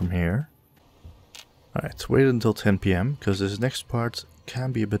just go from here. Alright, wait until 10 PM, because this next part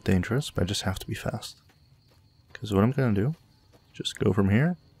can be a bit dangerous, but I just have to be fast. Because what I'm gonna do, just go from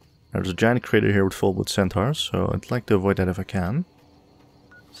here. There's a giant crater here full with centaurs, so I'd like to avoid that if I can.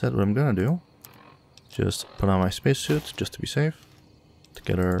 Instead, what I'm gonna do, just put on my spacesuit, just to be safe.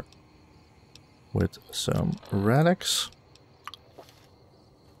 Together with some Radix.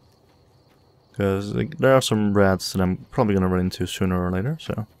 Because there are some rats that I'm probably going to run into sooner or later,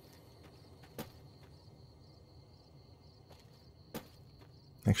 so.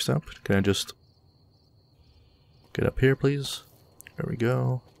 Next up, can I just get up here, please? There we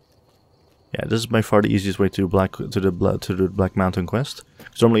go. Yeah, this is by far the easiest way to the Black Mountain quest.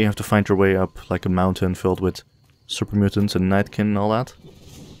 Because normally you have to find your way up like a mountain filled with Super Mutants and Nightkin and all that.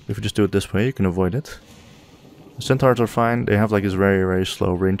 If you just do it this way, you can avoid it. The centaurs are fine. They have like this very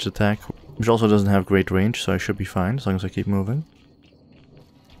slow ranged attack, which also doesn't have great range, so I should be fine as long as I keep moving.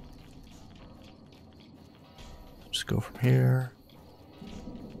 Just go from here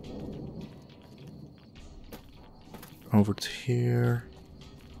over to here.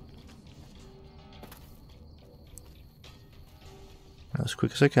 As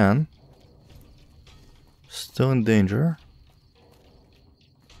quick as I can. Still in danger.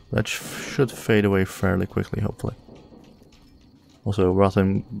 That should fade away fairly quickly, hopefully. Also,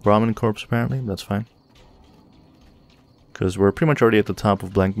 rotten Brahmin corpse apparently, but that's fine. Because we're pretty much already at the top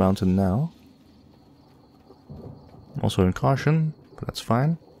of Black Mountain now. Also in caution, but that's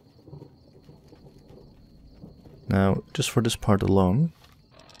fine. Now, just for this part alone,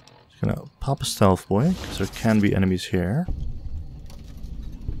 just gonna pop a stealth boy, because there can be enemies here.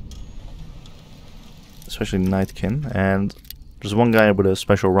 Especially Nightkin, and there's one guy with a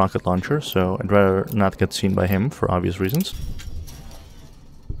special rocket launcher, so I'd rather not get seen by him for obvious reasons.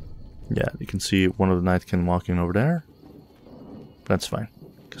 Yeah, you can see one of the Nightkin walking over there. That's fine,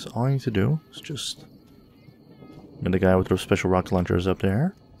 because all I need to do is just... And the guy with the special rocket launcher is up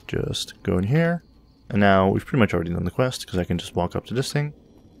there. Just go in here. And now we've pretty much already done the quest, because I can just walk up to this thing.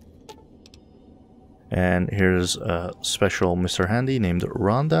 And here's a special Mr. Handy named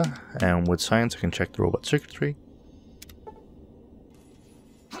Rhonda, and with science I can check the robot circuitry.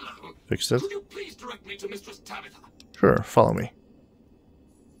 Hello. Fixed it. Could you please direct me to Mistress Tabitha? Sure, follow me.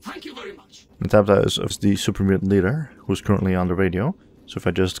 Thank you very much. And Tabitha is the Super Mutant leader, who's currently on the radio. So if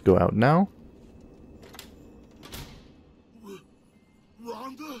I just go out now...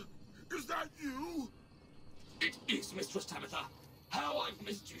 Rhonda? Is that you? It is, Mistress Tabitha. How I've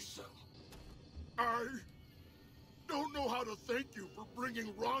missed you so. I don't know how to thank you for bringing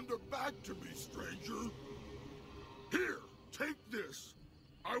Rhonda back to me, stranger. Here, take this.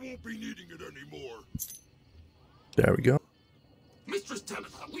 I won't be needing it anymore. There we go. Mistress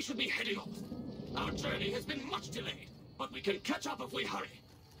Tabitha, we should be heading off. Our journey has been much delayed, but we can catch up if we hurry.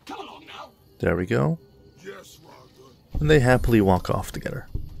 Come along now. There we go. Yes, Rhonda. And they happily walk off together.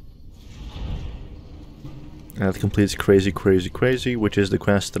 And that completes Crazy, which is the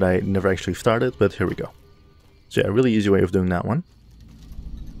quest that I never actually started, but here we go. So yeah, a really easy way of doing that one.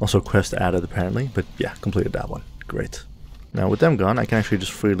 Also quest added apparently, but yeah, completed that one. Great. Now with them gone, I can actually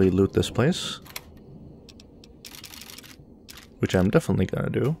just freely loot this place. Which I'm definitely gonna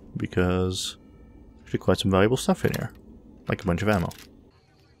do, because there's actually quite some valuable stuff in here. Like a bunch of ammo.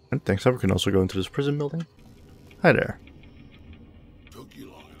 And thanks up, we can also go into this prison building. Hi there. Took you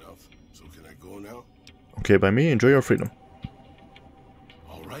long enough, so can I go now? okay by me. Enjoy your freedom.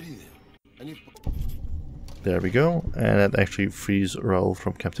 Alrighty then. There we go, and that actually frees Raoul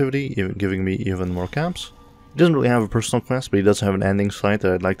from captivity, giving me even more camps. He doesn't really have a personal quest, but he does have an ending site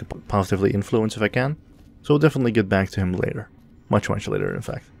that I'd like to positively influence if I can. So we'll definitely get back to him later. Much later, in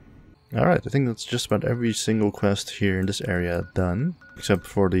fact. Alright, I think that's just about every single quest here in this area done, except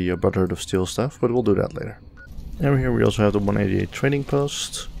for the Brotherhood of Steel stuff, but we'll do that later. And here we also have the 188 trading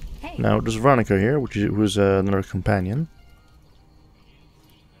post. Hey. Now there's Veronica here, who's another companion.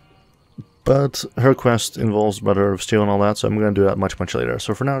 But her quest involves Brotherhood of Steel and all that, so I'm going to do that much later.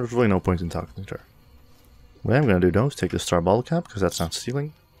 So for now, there's really no point in talking to her. What I'm going to do though is take the star bottle cap, because that's not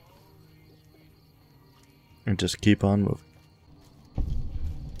stealing. And just keep on moving.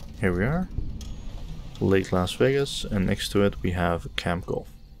 Here we are. Lake Las Vegas, and next to it we have Camp Golf.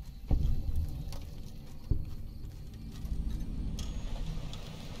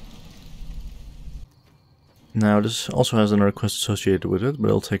 Now this also has another quest associated with it, but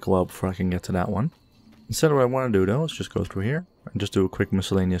it'll take a while before I can get to that one. Instead, what I want to do though is just go through here and just do a quick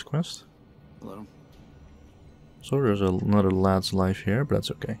miscellaneous quest. Hello. So there's another lad's life here, but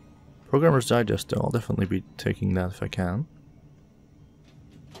that's okay. Programmer's Digest though, I'll definitely be taking that if I can.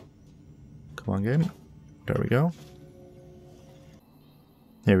 Come on, game. There we go.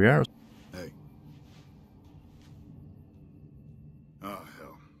 Here we are. Hey. Oh,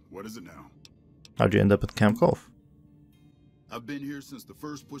 hell. What is it now? How'd you end up at Camp Golf? I've been here since the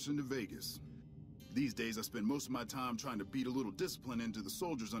first push into Vegas. These days I spend most of my time trying to beat a little discipline into the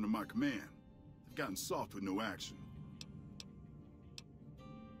soldiers under my command. They've gotten soft with no action.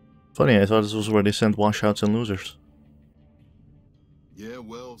 Funny, I thought this was where they sent washouts and losers. Yeah,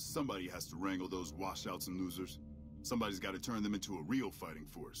 well, somebody has to wrangle those washouts and losers. Somebody's got to turn them into a real fighting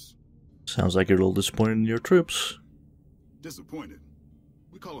force. Sounds like you're a little disappointed in your troops. Disappointed?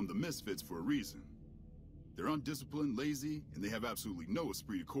 We call them the misfits for a reason. They're undisciplined, lazy, and they have absolutely no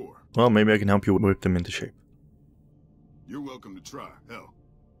esprit de corps. Well, maybe I can help you whip them into shape. You're welcome to try. Hell,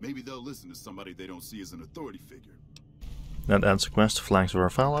 maybe they'll listen to somebody they don't see as an authority figure. That adds a quest to Flags of our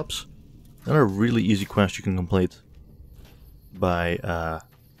Foul-oups. Another really easy quest you can complete by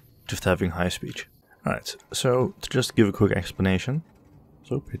just having high speech. Alright, so to just give a quick explanation.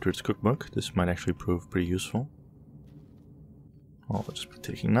 So, Patriot's Cookbook, this might actually prove pretty useful. I'll just be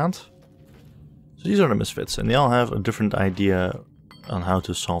taking that. So these are the misfits, and they all have a different idea on how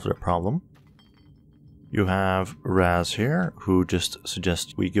to solve their problem. You have Raz here, who just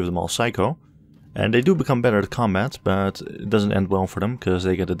suggests we give them all Psycho. And they do become better at combat, but it doesn't end well for them, because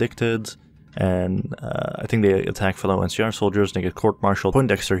they get addicted, and I think they attack fellow NCR soldiers, and they get court-martialed.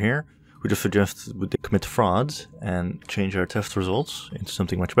 Poindexter here, who just suggests they commit fraud and change our theft results into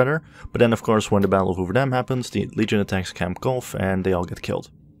something much better. But then, of course, when the Battle of Hoover Dam happens, the Legion attacks Camp Golf, and they all get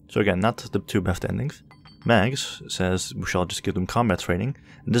killed. So again, not the two best endings. Mags says we shall just give them combat training,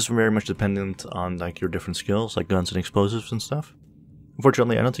 and this is very much dependent on like your different skills, like guns and explosives and stuff.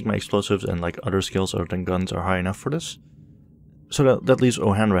 Unfortunately, I don't think my explosives and like other skills other than guns are high enough for this. So that leaves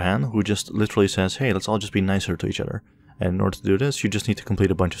O'Hanrahan, who just literally says, hey, let's all just be nicer to each other. And in order to do this, you just need to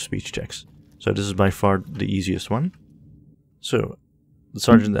complete a bunch of speech checks. So this is by far the easiest one. So, the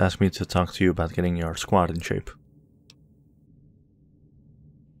sergeant asked me to talk to you about getting your squad in shape.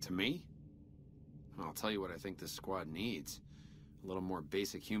 To me? I'll tell you what I think this squad needs. A little more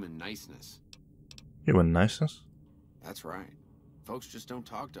basic human niceness. Human niceness? That's right. Folks just don't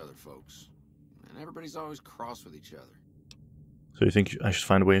talk to other folks. And everybody's always cross with each other. So you think I should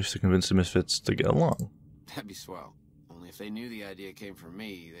find ways to convince the misfits to get along? That'd be swell. Only if they knew the idea came from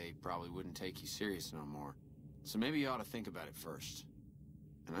me, they probably wouldn't take you serious no more. So maybe you ought to think about it first.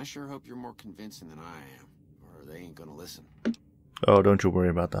 And I sure hope you're more convincing than I am, or they ain't gonna listen. Oh, don't you worry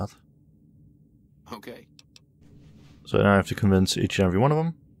about that. Okay. So now I have to convince each and every one of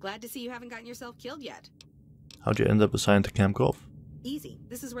them. Glad to see you haven't gotten yourself killed yet. How'd you end up assigned to Camp Golf? Easy.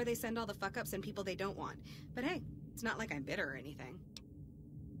 This is where they send all the fuck-ups and people they don't want. But hey, it's not like I'm bitter or anything.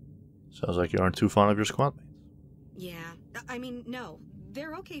 Sounds like you aren't too fond of your squad mates. Yeah. I mean, no.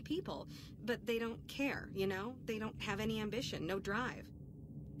 They're okay people, but they don't care, you know? They don't have any ambition, no drive.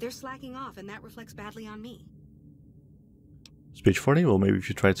 They're slacking off, and that reflects badly on me. Speech 40? Well, maybe if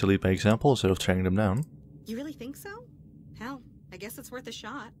you try to lead by example instead of tearing them down. You really think so? Hell, I guess it's worth a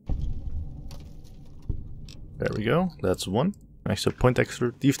shot. There we go. That's one. Next up,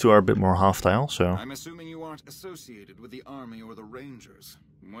 Poindexter. These two are a bit more hostile, so... I'm assuming you aren't associated with the Army or the Rangers.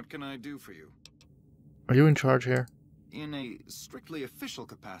 What can I do for you? Are you in charge here? In a strictly official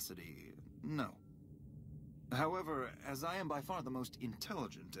capacity, no. However, as I am by far the most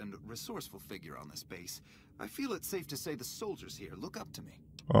intelligent and resourceful figure on this base, I feel it's safe to say the soldiers here look up to me.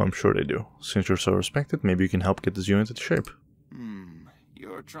 Oh, I'm sure they do. Since you're so respected, maybe you can help get this unit into shape.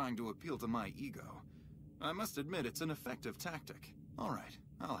 You're trying to appeal to my ego. I must admit it's an effective tactic. All right,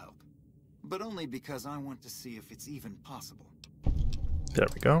 I'll help. But only because I want to see if it's even possible. There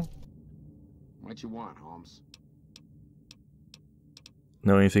we go. What you want, Holmes?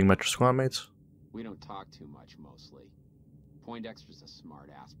 Know anything about your squad mates? We don't talk too much, mostly. Poindexter's a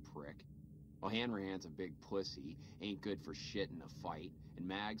smart-ass prick. While Hanrahan's a big pussy, ain't good for shit in a fight. And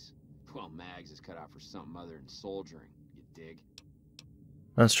Mags? Well, Mags is cut out for something other than soldiering, you dig?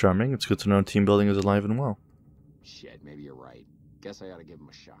 That's charming. It's good to know team building is alive and well. Shit, maybe you're right. Guess I ought to give him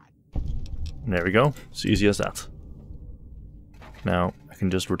a shot. There we go. It's easy as that. Now, I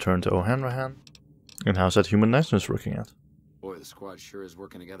can just return to O'Hanrahan. And how's that human niceness working out? Boy, the squad sure is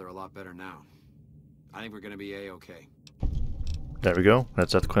working together a lot better now. I think we're gonna be A-okay. There we go.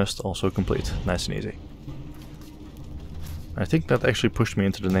 That's that quest also complete. Nice and easy. I think that actually pushed me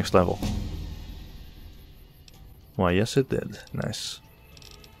into the next level. Why, yes it did. Nice.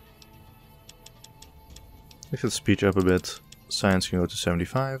 I could speed up a bit. Science can go to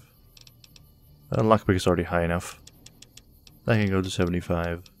 75. Lockpick is already high enough. That can go to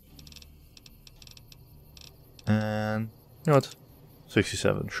 75. And, you know what?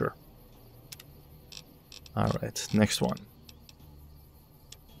 67, sure. Alright, next one.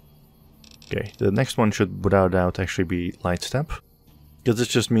 Okay, the next one should without a doubt actually be Light Step. Because this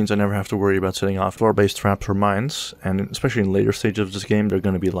just means I never have to worry about setting off floor-based traps or mines. And especially in later stages of this game, there are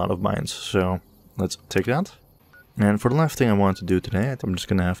going to be a lot of mines. So, let's take that. And for the last thing I want to do today, I'm just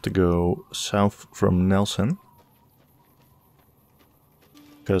going to have to go south from Nelson.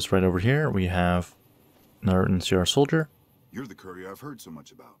 Because right over here we have another NCR soldier. You're the courier I've heard so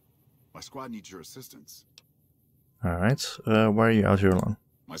much about. My squad needs your assistance. Alright, why are you out here alone?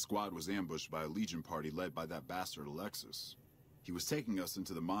 My squad was ambushed by a Legion party led by that bastard Alexis. He was taking us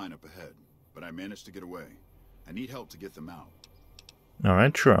into the mine up ahead, but I managed to get away. I need help to get them out.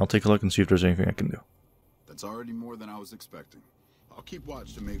 Alright, sure, I'll take a look and see if there's anything I can do. That's already more than I was expecting. I'll keep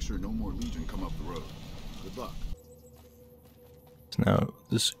watch to make sure no more Legion come up the road. Good luck. Now,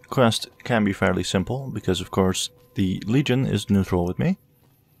 this quest can be fairly simple, because of course the Legion is neutral with me.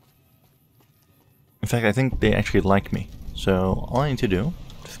 In fact, I think they actually like me. So, all I need to do,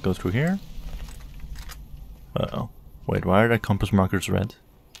 just go through here. Uh-oh. Wait, why are the compass markers red?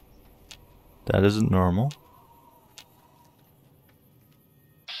 That isn't normal.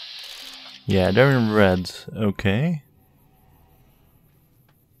 Yeah, they're in red. Okay.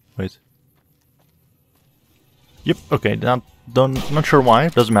 Wait. Yep, okay, not sure why,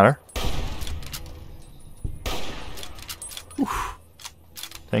 doesn't matter. Oof.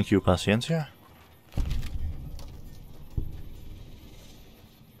 Thank you, Paciencia.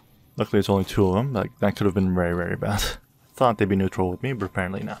 Luckily it's only two of them, that could have been very, very bad. Thought they'd be neutral with me, but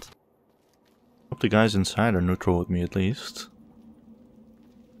apparently not. Hope the guys inside are neutral with me at least.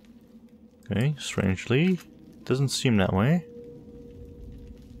 Okay, strangely, doesn't seem that way.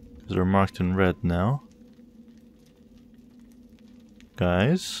 Because they're marked in red now.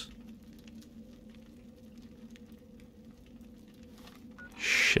 Guys.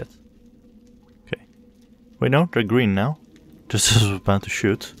 Shit. Okay. Wait, no, they're green now. Just as I was about to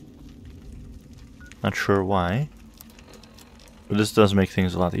shoot. Not sure why. But this does make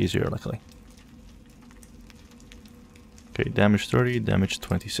things a lot easier, luckily. Okay, damage 30, damage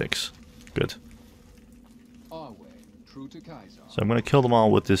 26. Good. So I'm gonna kill them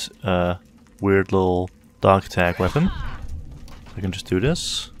all with this weird little dog tag weapon. I can just do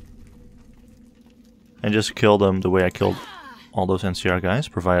this. And just kill them the way I killed all those NCR guys,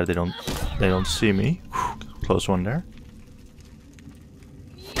 provided they don't see me. Whew, close one there.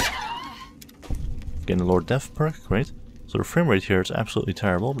 Getting the Lord Death perk, great. So the frame rate here is absolutely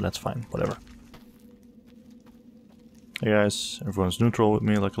terrible, but that's fine, whatever. Hey guys, everyone's neutral with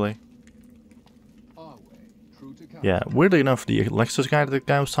me, luckily. Yeah, weirdly enough, the Alexis guy that the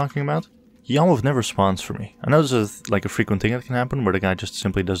guy was talking about, he almost never spawns for me. I know this is like a frequent thing that can happen, where the guy just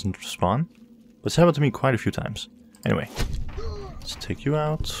simply doesn't spawn. But it's happened to me quite a few times. Anyway, let's take you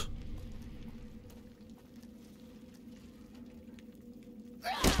out.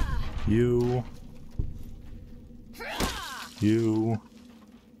 You.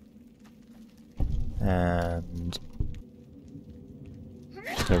 And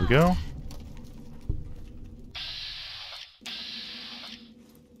there we go.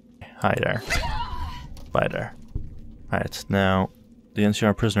 Hi there. Bye there. Alright, now the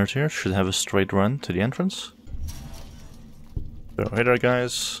NCR prisoners here should have a straight run to the entrance. So, hey there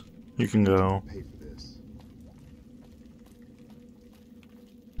guys, you can go.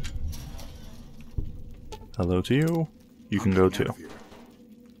 Hello to you. You can go too.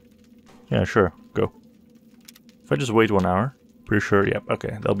 Yeah, sure, go. If I just wait 1 hour, pretty sure, yep,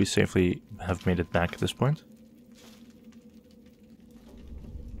 okay, they'll be safely have made it back at this point.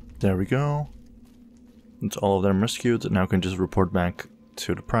 There we go. It's all of them rescued, now can just report back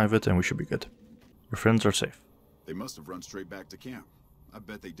to the private and we should be good. Your friends are safe. They must have run straight back to camp. I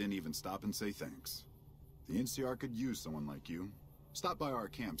bet they didn't even stop and say thanks. The NCR could use someone like you. Stop by our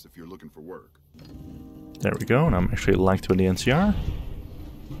camps if you're looking for work. There we go, and I'm actually liked by the NCR.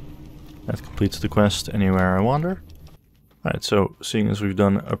 That completes the quest Anywhere I Wander. Alright, so seeing as we've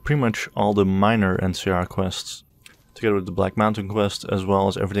done pretty much all the minor NCR quests, together with the Black Mountain quest, as well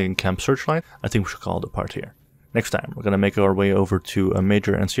as everything in Camp Searchlight, I think we should call it a part here. Next time, we're going to make our way over to a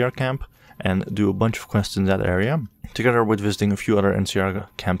major NCR camp and do a bunch of quests in that area, together with visiting a few other NCR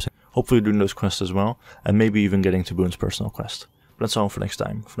camps, hopefully doing those quests as well, and maybe even getting to Boone's personal quest. But that's all for next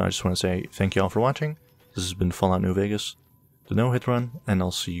time. For now, I just want to say thank you all for watching. This has been Fallout New Vegas, the No Hit Run, and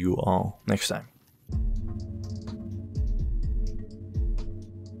I'll see you all next time.